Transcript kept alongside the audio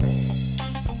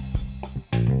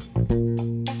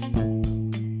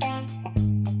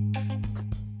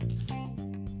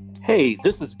Hey,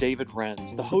 this is David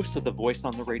Renz, the host of the Voice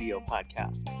on the Radio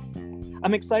podcast.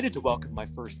 I'm excited to welcome my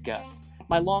first guest,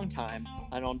 my longtime,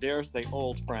 I don't dare say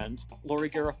old friend, Lori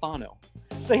Garofano.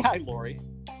 Say hi, Lori.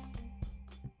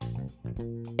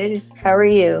 Good. How are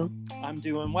you? I'm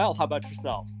doing well. How about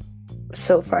yourself?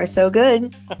 So far, so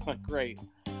good. Great.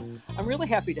 I'm really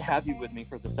happy to have you with me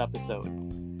for this episode.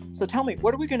 So tell me,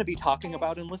 what are we going to be talking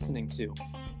about and listening to?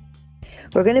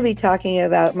 We're going to be talking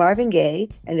about Marvin Gaye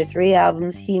and the 3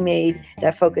 albums he made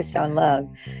that focused on love.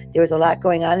 There was a lot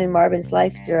going on in Marvin's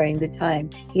life during the time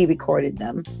he recorded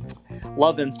them.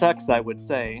 Love and sex, I would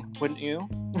say, wouldn't you?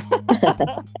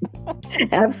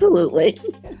 Absolutely.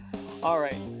 All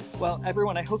right. Well,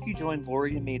 everyone, I hope you join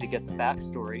Lori and me to get the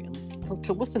backstory and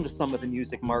to listen to some of the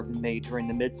music Marvin made during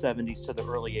the mid-70s to the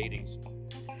early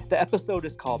 80s. The episode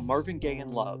is called Marvin Gaye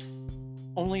in Love,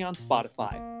 only on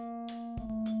Spotify.